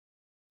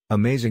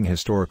Amazing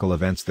historical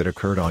events that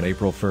occurred on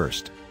April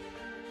 1st.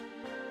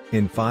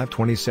 In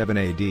 527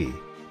 AD,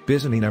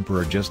 Byzantine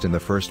Emperor Justin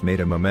I made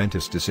a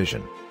momentous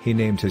decision. He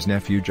named his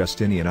nephew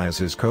Justinian I as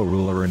his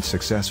co-ruler and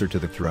successor to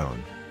the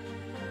throne.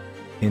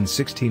 In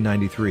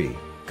 1693,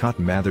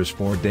 Cotton Mather's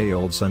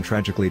 4-day-old son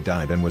tragically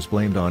died and was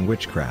blamed on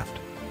witchcraft.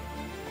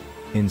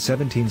 In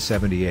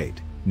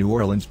 1778, New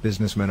Orleans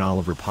businessman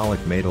Oliver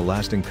Pollock made a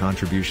lasting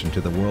contribution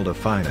to the world of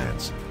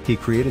finance. He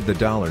created the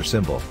dollar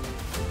symbol.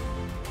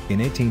 In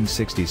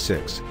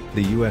 1866,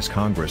 the U.S.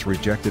 Congress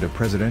rejected a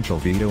presidential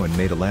veto and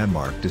made a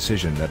landmark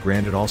decision that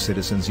granted all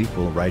citizens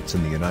equal rights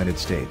in the United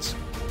States.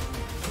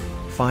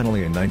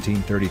 Finally, in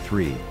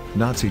 1933,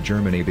 Nazi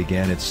Germany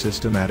began its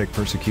systematic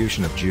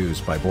persecution of Jews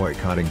by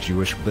boycotting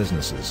Jewish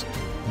businesses.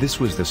 This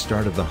was the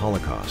start of the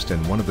Holocaust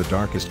and one of the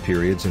darkest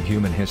periods in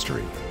human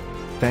history.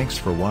 Thanks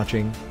for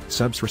watching.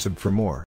 Subscribe for more.